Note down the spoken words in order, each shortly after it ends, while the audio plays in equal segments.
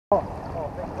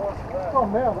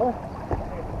on now, though.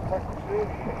 That's the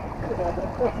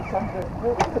same thing.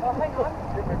 Oh, hang on.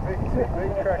 Get my big TV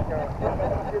track going.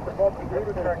 Get the Bob the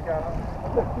Builder track going.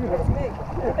 That's me.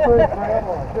 It's very proud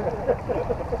one.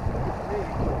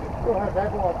 We'll have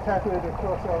Avalon tattooed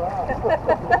across our arms.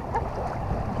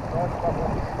 Nice couple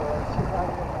of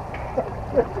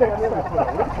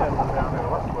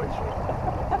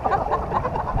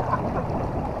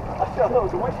I thought it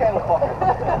was a witch handle pocket.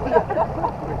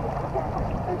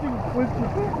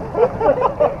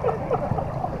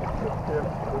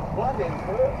 One end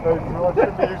first. I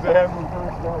should be using the handle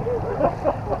first.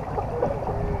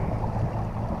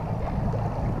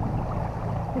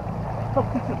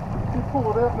 You pull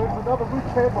it out, there's another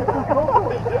witch handle.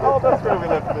 Oh, that's where we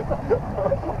left it.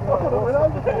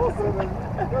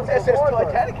 SS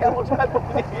Titanic, how much happened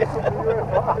here?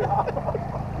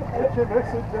 HMS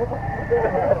Endeavour.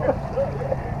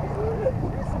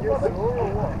 It's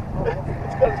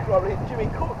got its probably Jimmy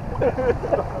Cook.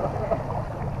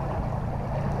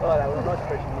 Oh, no, well, nice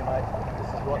impression you mate. This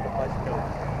is right the place to go.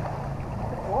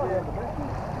 Why out the back?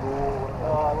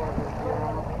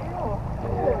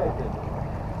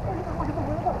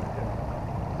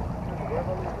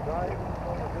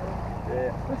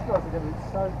 Yeah. These guys are going to be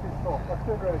so pissed off. I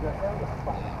turned around and go, how the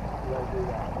fuck do they do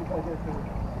that? If they get to it.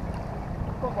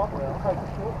 It's not like we'll take a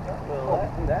shortcut. Well,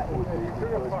 that would be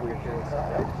because we can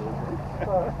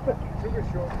Took a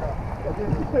shortcut.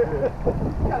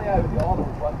 Coming over the island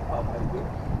was one pub, had good.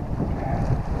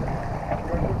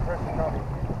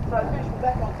 So fish was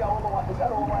that not go all the way? Was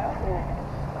that all the way up? Or?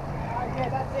 Yeah,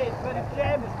 that's it. But it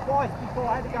jammed us twice before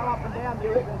I had to go up and down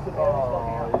there.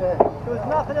 Oh, yeah. There was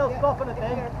nothing else stopping it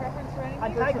then.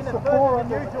 And taking it further than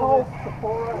usual.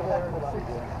 Sephora over there in the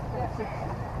 6.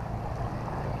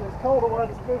 There's colder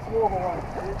ones, there's warmer ones.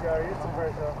 Here you go, here's some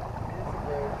pressure.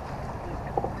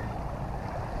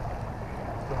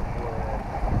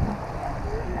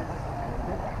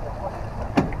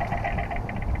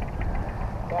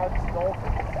 Bugs,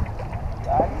 dolphins.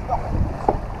 Bugs, dolphins.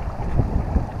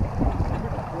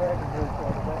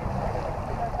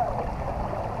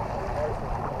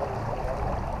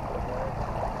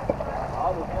 I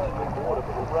was going to do water,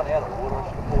 but we've run out of water. I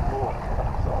should have bought more.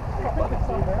 So I think it's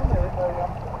some down there in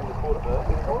the quarter bird.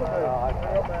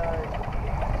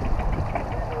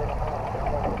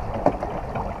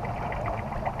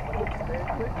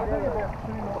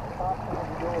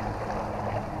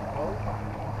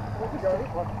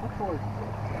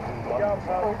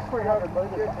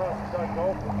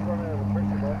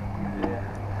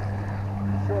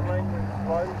 Short language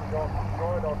loads on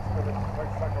dry docks that it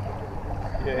takes suck up the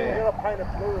Yeah. You've got to paint it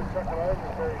blue and chuck it over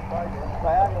and very stable.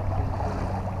 They are not.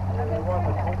 Yeah, we won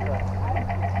the contract.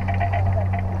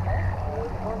 We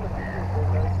won the business with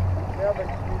those. Now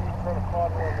they're trying to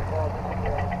fight around the vibe.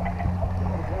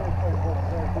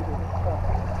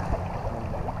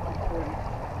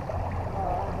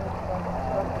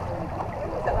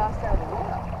 What's that last hour of the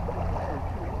water?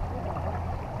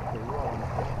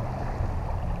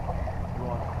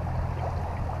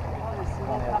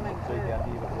 Coming through. Down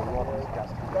here, but the water is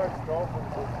gusty. Those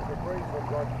dolphins, the breeze of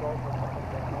those dolphins.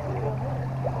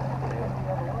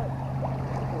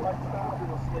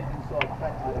 People sleep inside the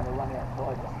back and they run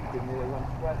outside, just sitting there, they run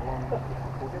straight along.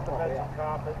 We'll get the magic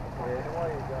carpet, and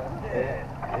away you go. Yeah.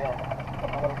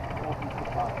 I'm going to walk into the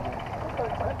park now.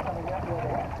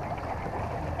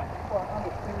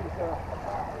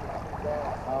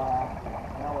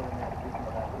 Now what I'm going to do is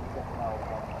that we've got to know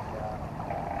about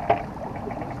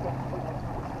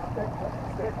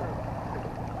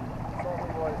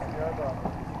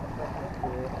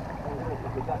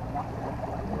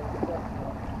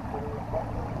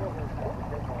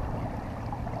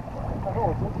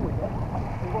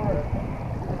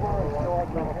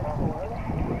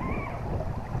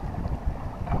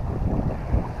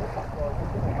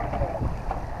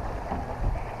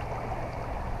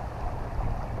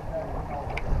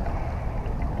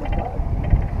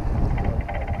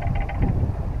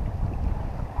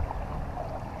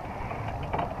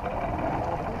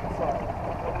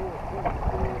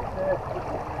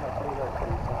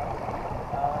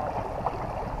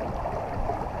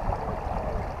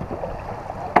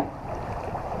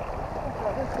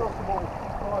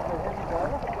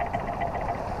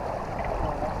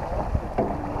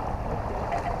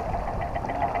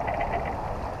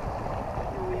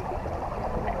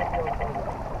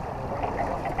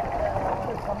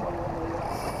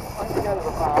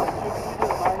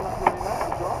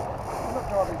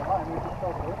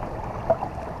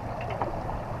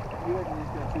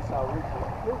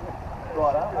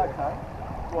Right up, okay.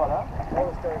 Right up. I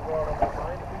was going right on the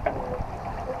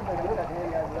main. He's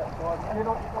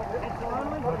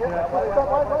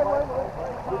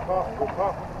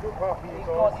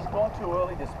gone too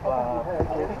early this Get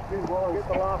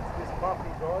the last of this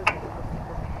puppy, guys.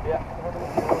 Yeah.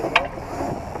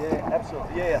 Yeah,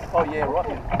 absolutely. Yeah. Oh yeah,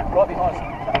 right behind us.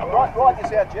 Right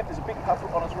this out, Jeff. There's a big puff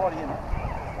on us right here, mate.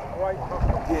 Great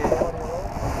puppy. Yeah.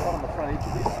 Right on the front edge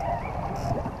of this.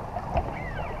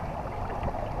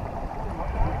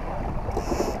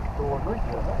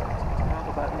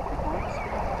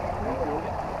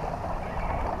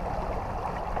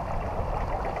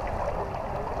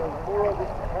 More of this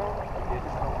to come.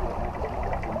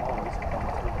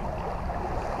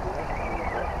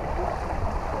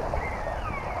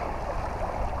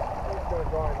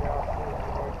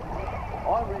 I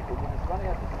reckon we just run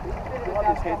out behind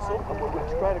this head saw and we'll rip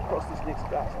straight across this next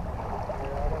gate.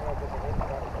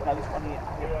 No, this one here.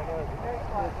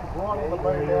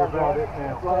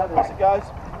 Right out as it goes.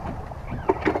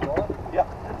 Yep.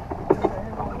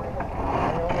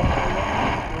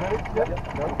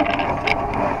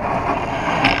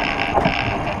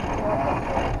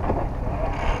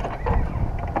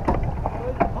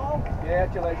 Yeah,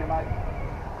 at your leisure, mate.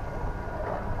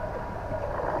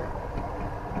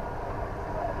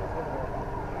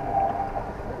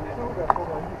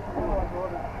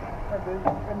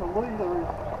 And the leader is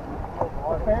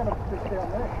the fan of just down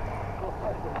there.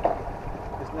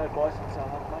 There's no bison so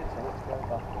hard, mate, so let's go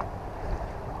back.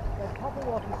 The couple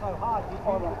wasn't so hard, you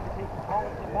use it to keep the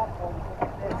poles in up on.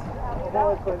 I've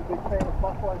always been a big fan of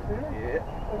buffalo too. Yeah,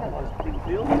 those big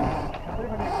fields.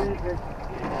 Even if you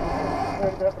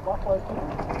heard about the buffalo too.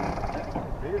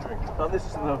 Oh, this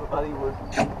is the buddy where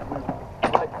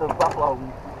the buffalo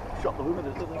shot the women,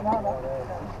 isn't it? No.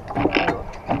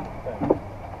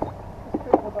 Just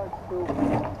people don't still.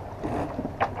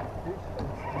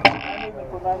 And even the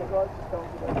banana guys just don't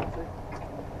get over to.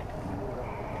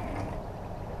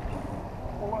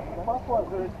 Well, the buffalo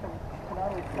birds can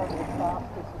only travel as fast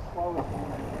as the slowest.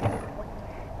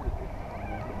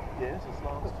 Yes, it's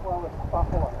long. The slowest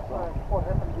buffalo. So what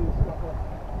happens is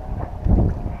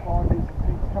finders and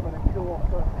things come in and kill off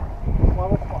the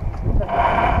slowest ones. Which they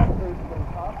can do really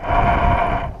fast.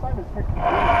 Same as Ricky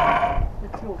Deer. It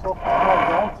kills off the slow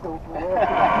ground cells as well.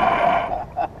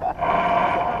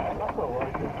 That's all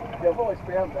right. Yeah, I've always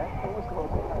found that. I'm just going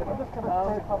to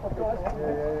creep up a bit.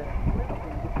 Yeah.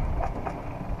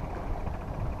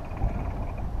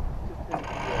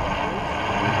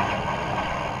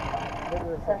 Maybe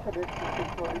the Saturday is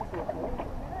for each of us.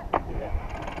 Yeah.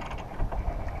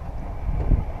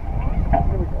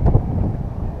 Here we go.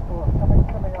 Oh,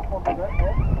 coming up onto that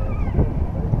now.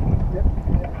 Yep.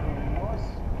 Nice.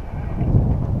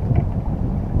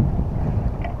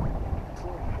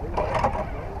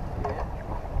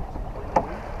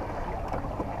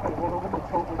 Well, I wouldn't have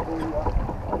thought we'd do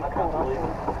I can't believe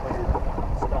it.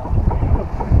 Stop.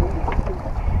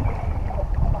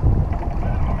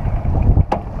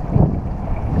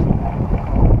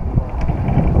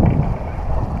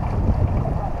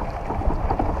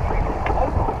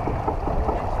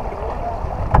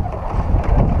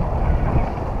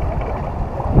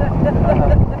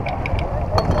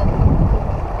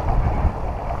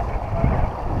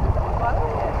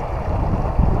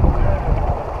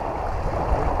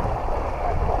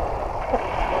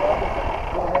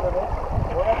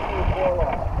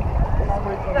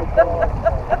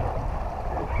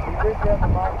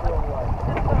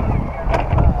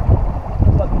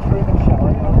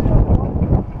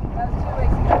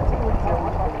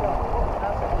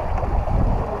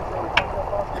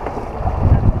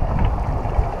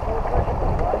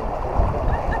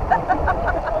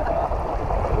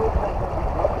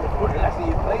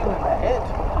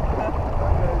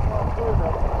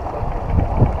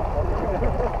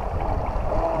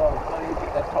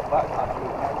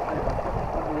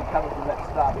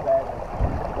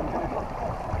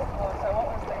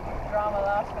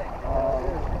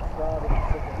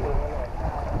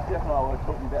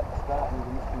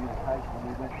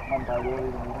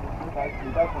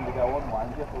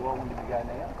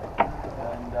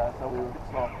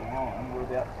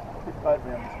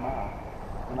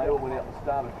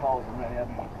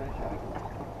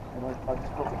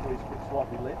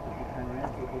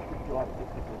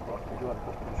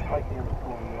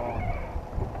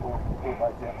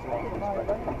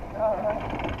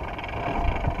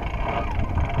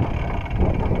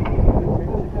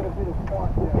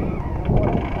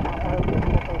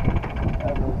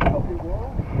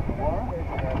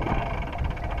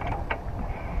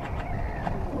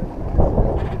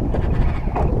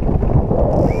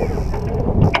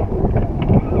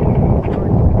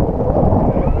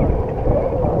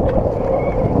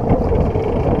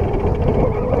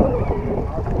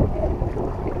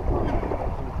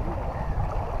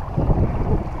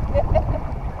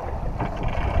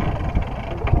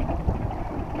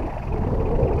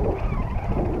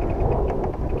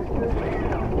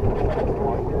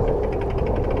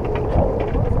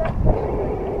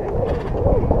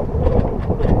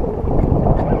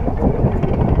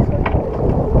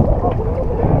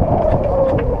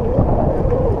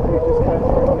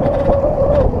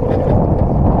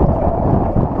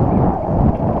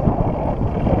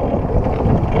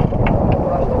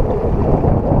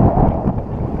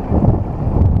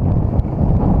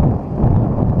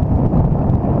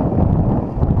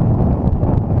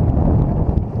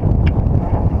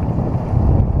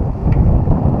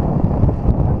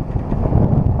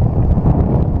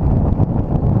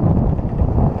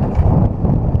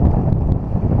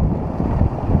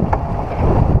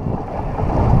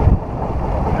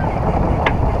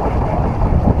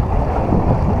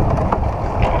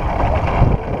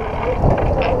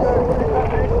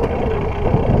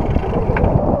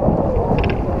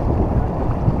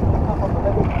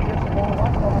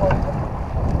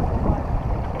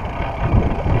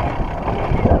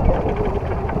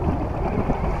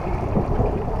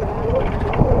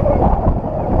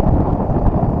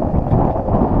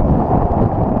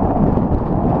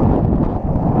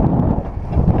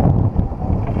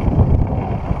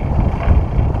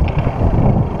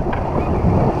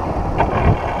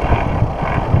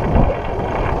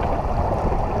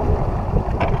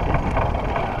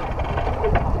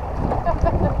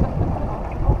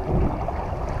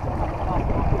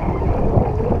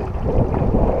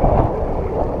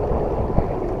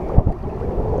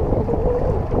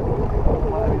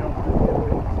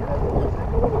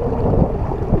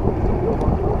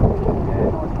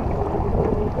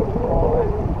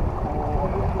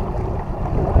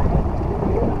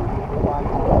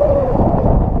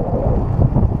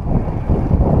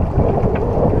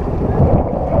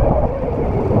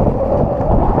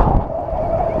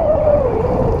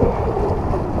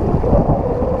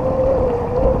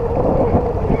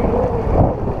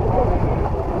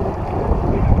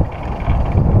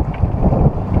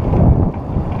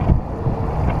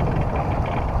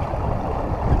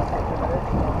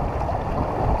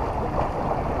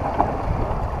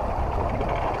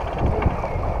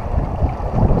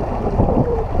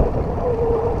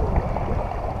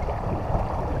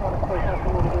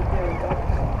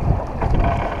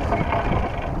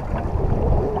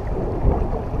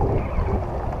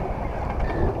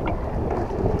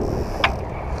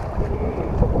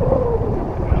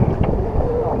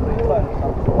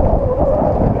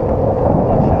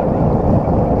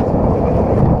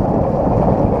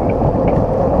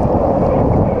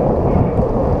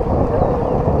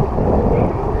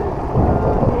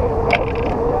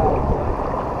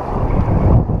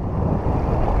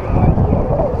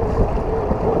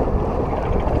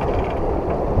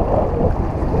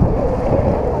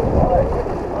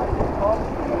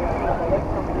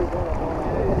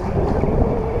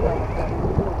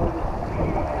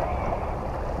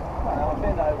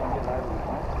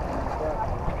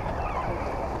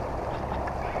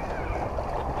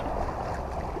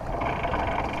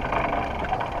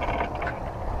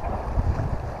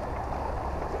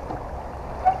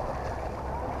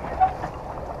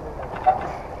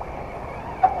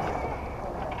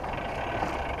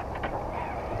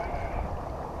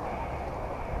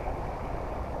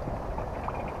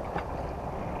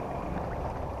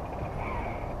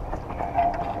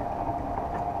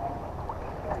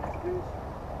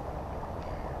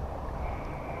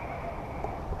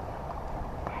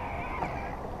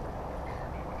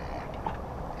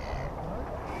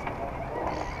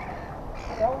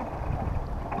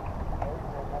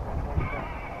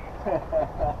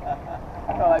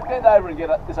 bend over and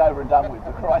get this over and done with,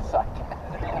 for Christ's sake.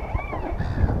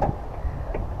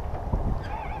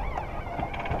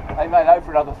 They may know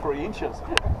for another 3 inches.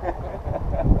 Can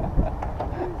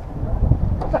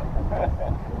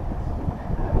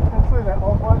see that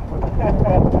long way.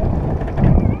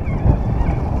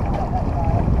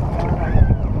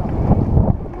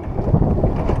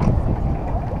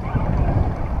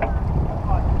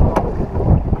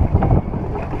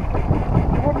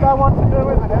 You wouldn't know what to do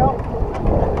with it, Al.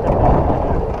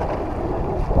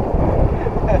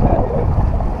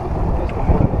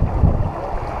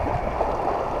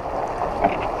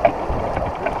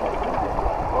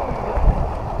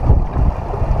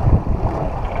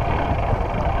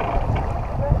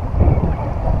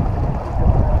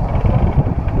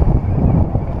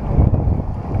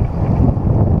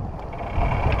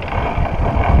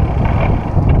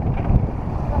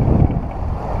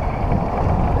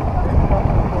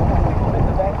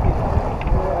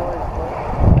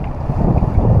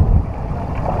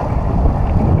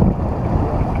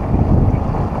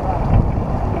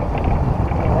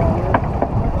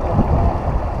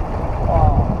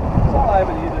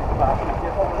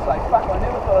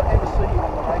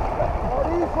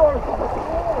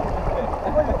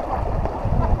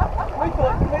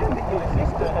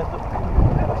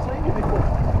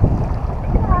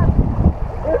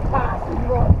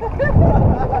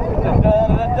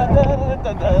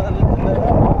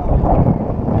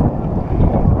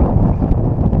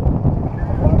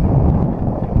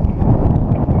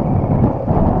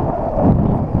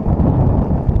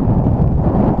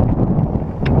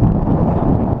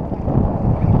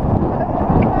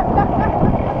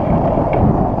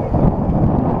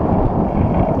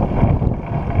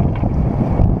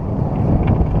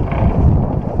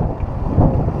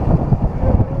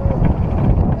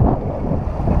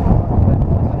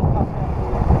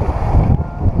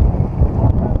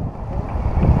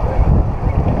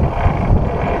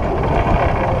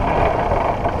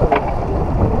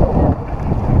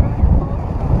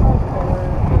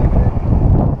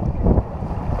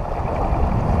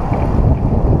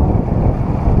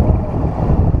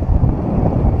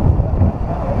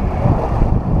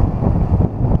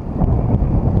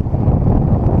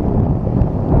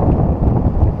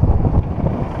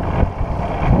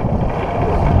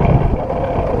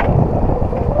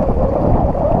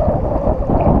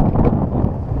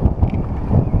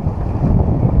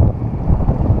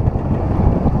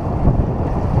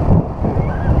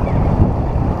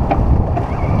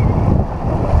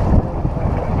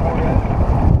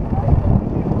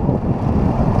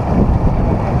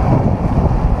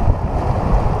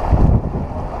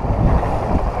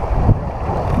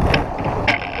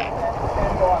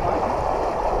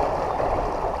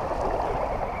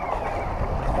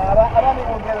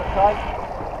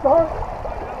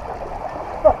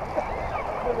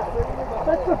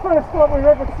 That's the first time we've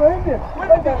ever seen you. We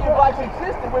didn't think you blokes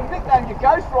existed. We've nicknamed you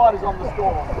Ghost Riders on the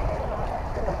storm.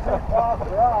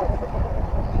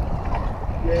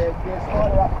 Yeah,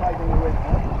 slide her up, taking the red.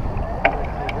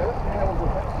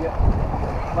 Yeah.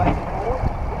 Facing forward.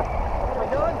 What are we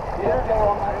doing? Yeah, go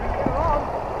on, mate. Get her on.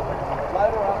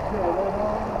 Load her up. Yeah, load her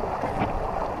on.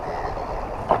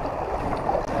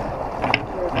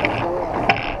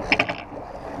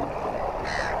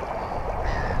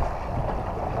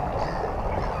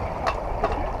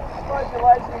 Close your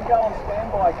legs and go on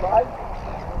standby, Craig.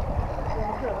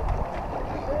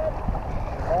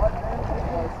 Right,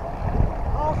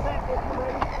 I'll set it for me.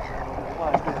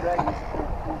 close the dragons.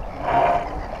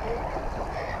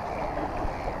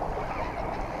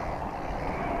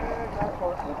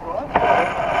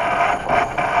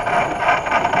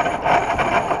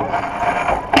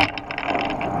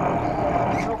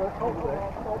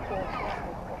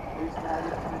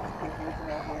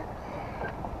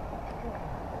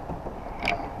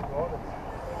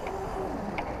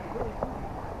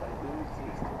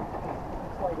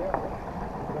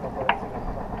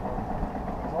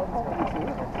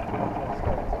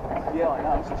 Yeah, I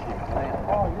know, it's a huge land.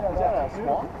 Oh, yeah, Is that a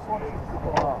swan?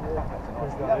 Yeah.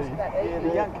 Yeah,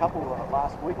 the young couple were on it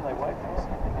last week and they woke us.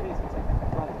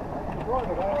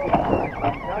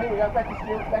 Now here we go, back to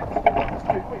stew, quick.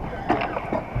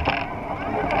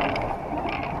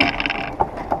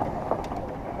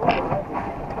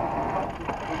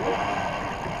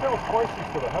 It sells prices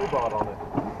for the Hobart on it.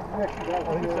 Yes, it does. I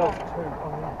think it sells two.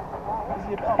 Is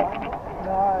he a Balmain?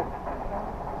 No.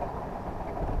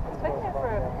 It's been there for a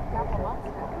couple of months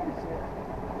now.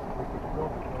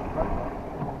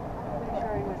 Pretty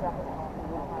sure he was up at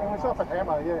It was up at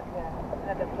Hammer, yeah. Yeah,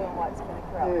 had the blue and white spinning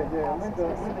crowd. Yeah, Linda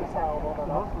sailed on it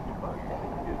up.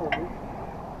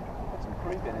 Put some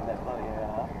creek in that bloody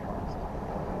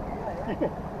And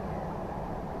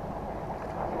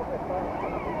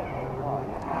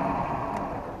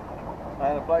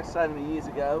a bloke said to me years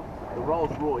ago, the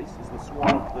Rolls Royce is the swan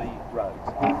of the roads,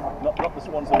 not the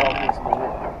swans of the Rolls Royce of the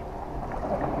water.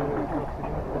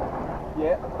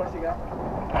 Yeah, across you go.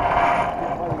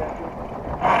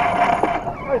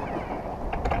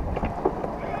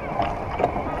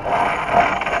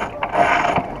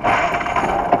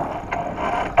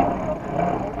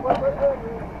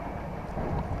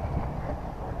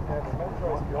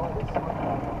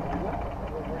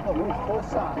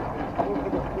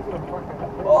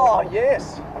 Oh,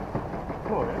 yes!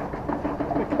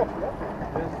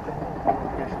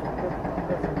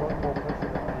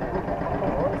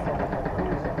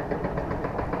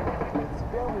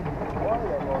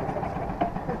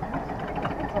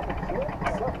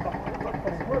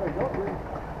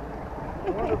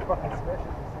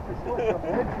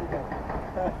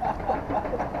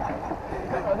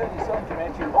 I heard your son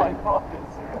mention buying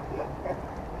rockets.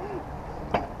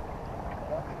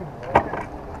 I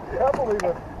can't believe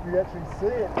it. You actually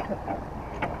see it. I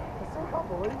still can't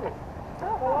believe it.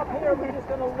 Well, up here we're just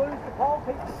going to lose the pole,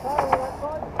 keep the tail on that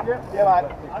side. Yep. Yeah, mate.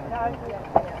 Okay.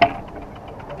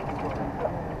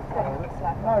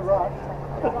 No rush.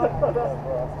 I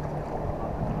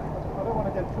don't want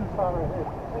to get too far ahead.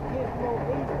 But here's more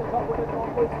east, the top of it, not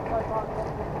losing so far to the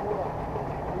water.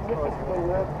 He's effectively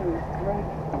allowed to drink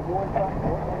one back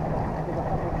with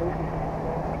 100 metres.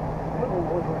 Little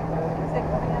water in there. Is it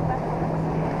coming out back?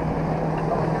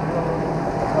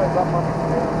 That's why that must be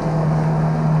down.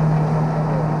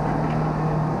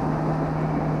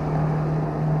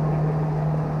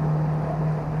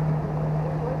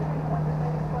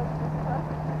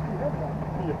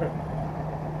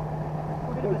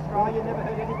 In Australia, never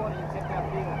heard anybody except our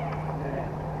field.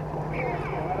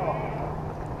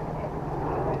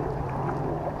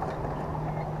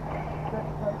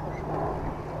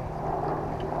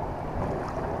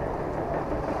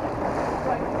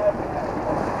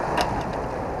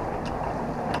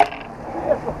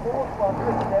 That's the fourth one,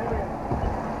 this area.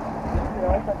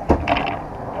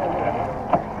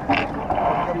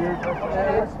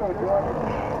 Let's go drive.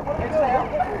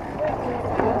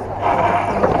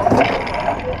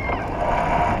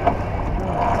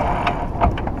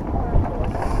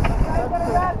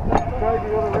 Drive the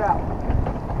other route.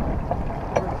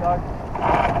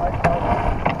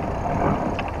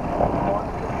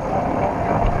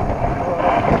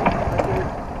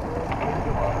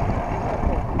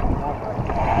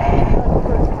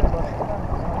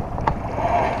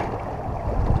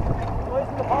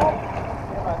 Losing the pole.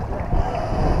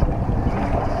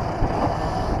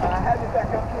 How did that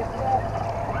go yesterday?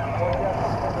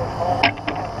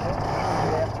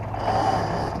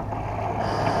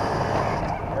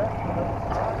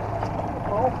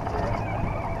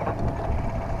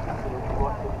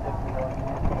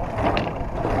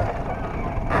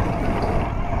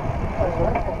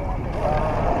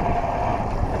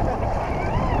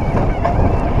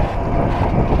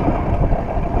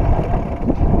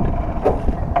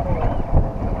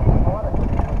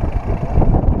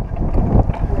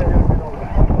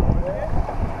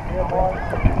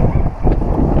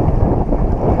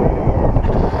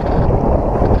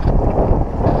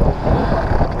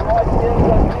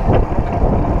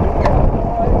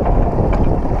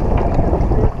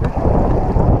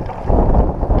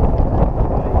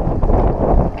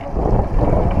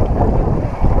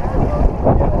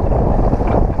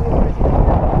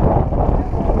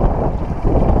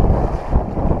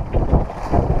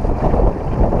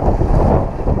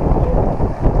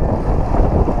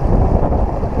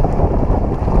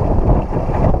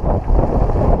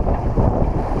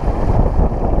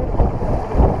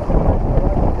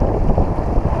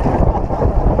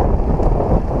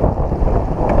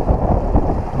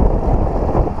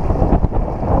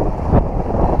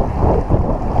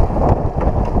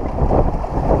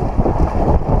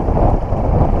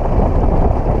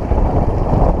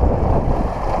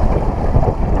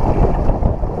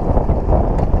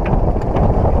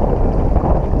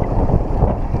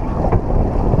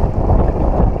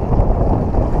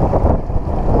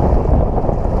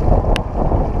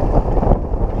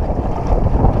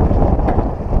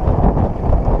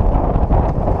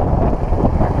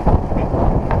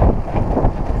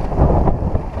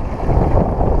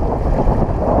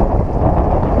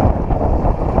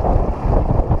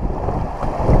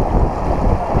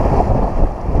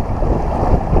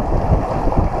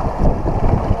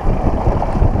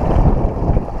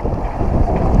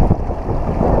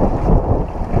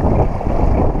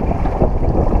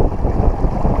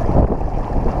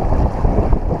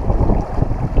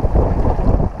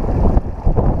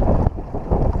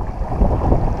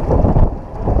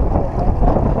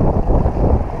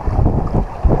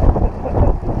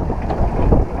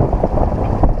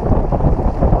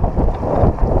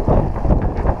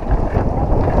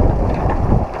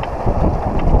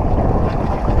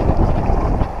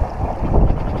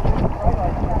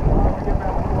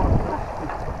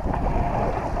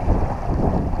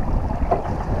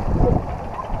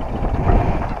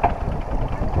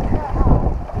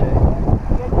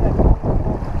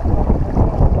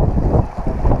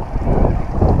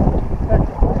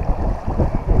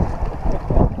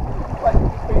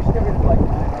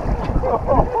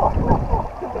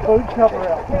 cover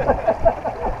out.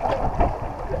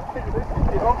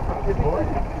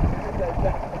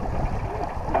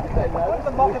 What's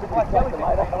the mock of my jellyfish?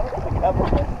 Yeah,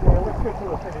 let's get to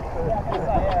the finish first. Yeah, I was gonna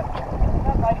say, yeah.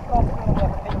 That lady's not doing all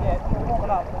everything yet. She's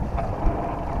warming up.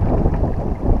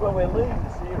 Well, we're leading the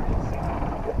series.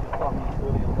 From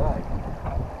early in the day.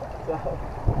 So,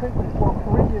 I think we've got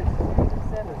 3 years,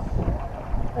 7.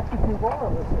 Actually, we were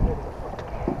on this ahead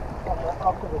of us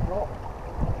after the drop.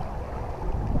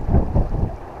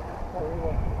 So,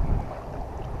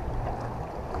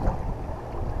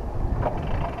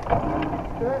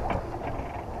 good.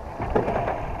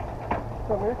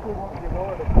 So we actually want to get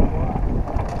lower to the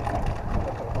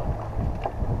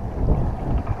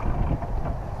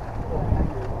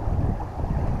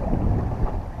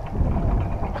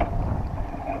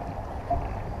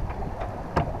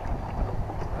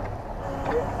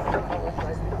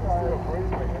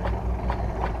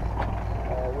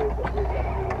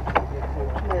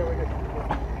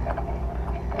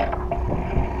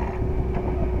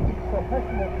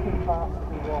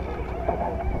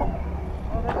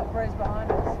Oh, there's a breeze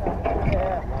behind us. So.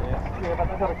 yeah, but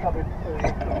they've got to come in through here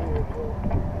as well.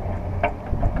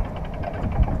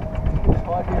 It's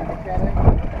high here in the canning.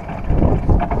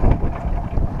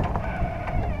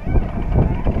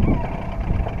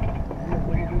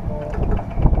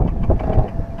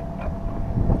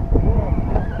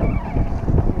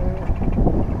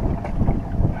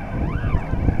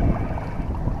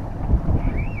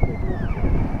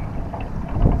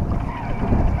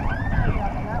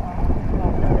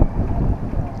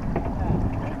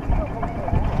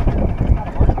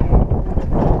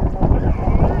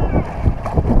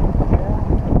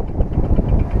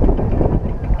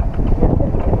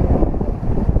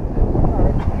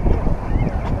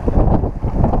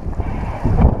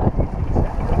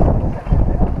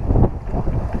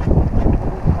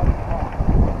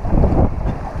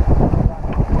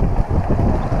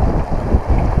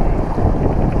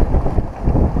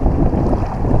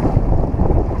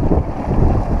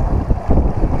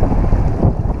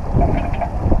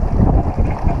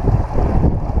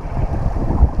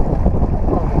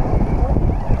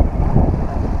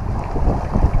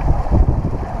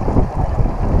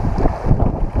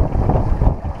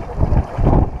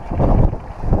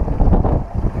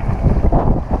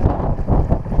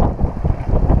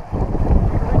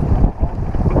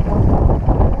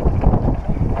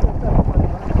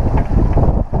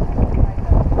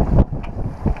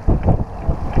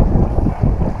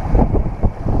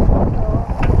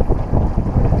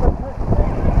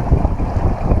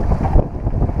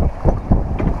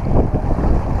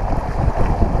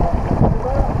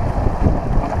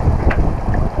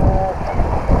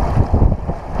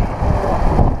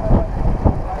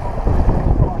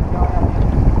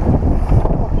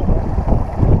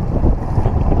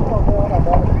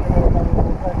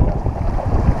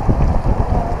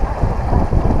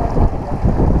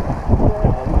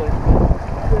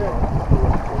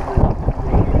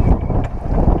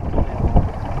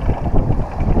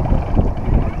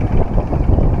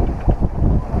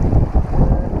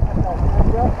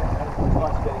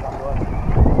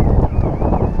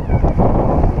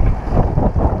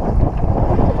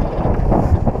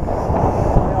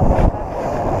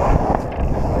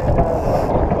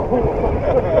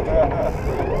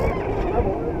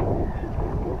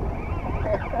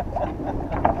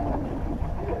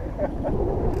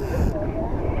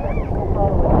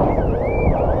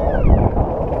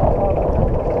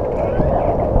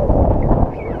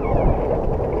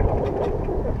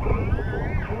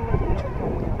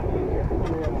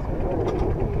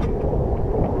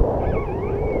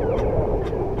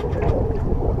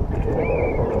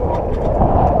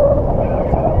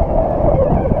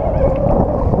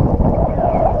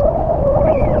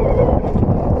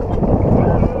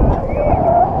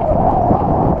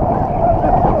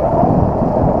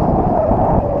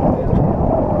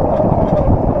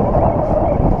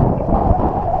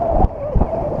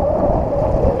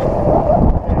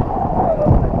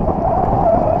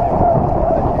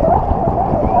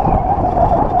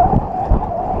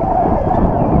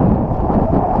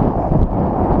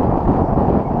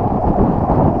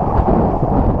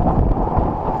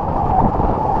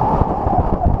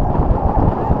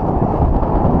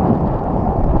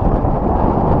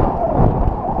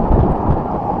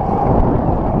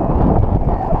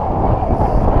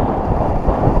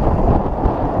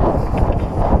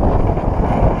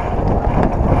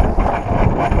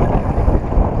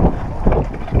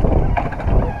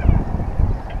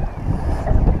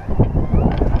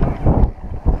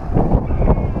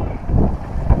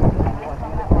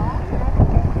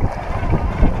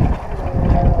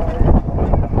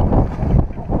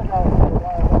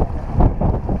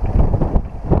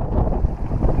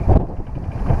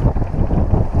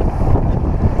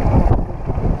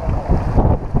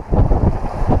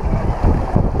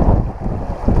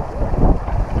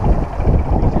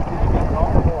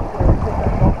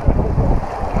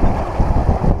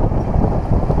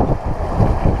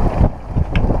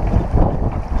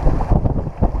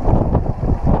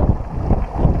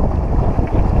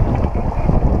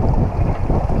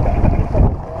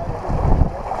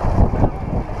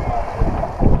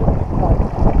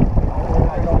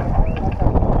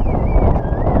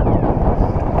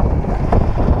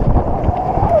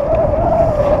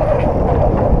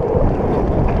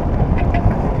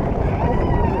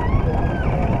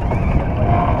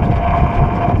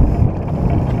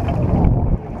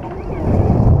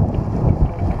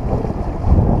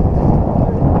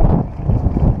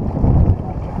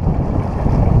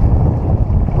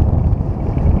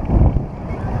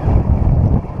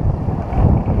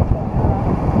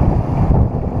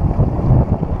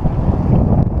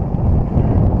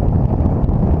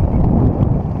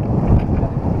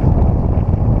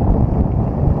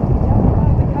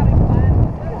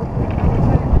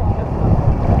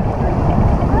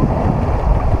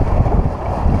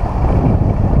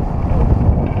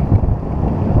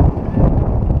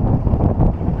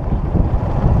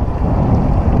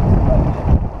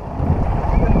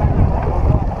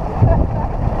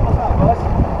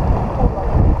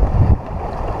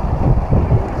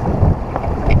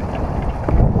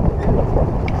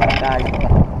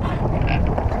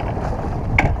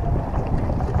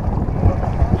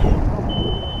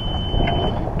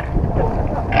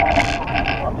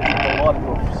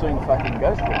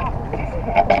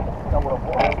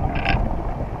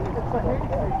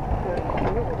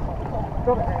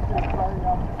 Got it actually playing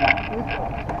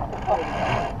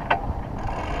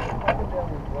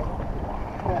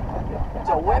It's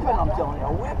a weapon, I'm telling you,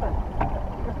 a weapon.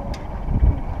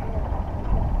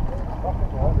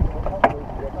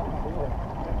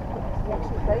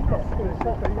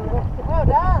 Well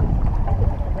done.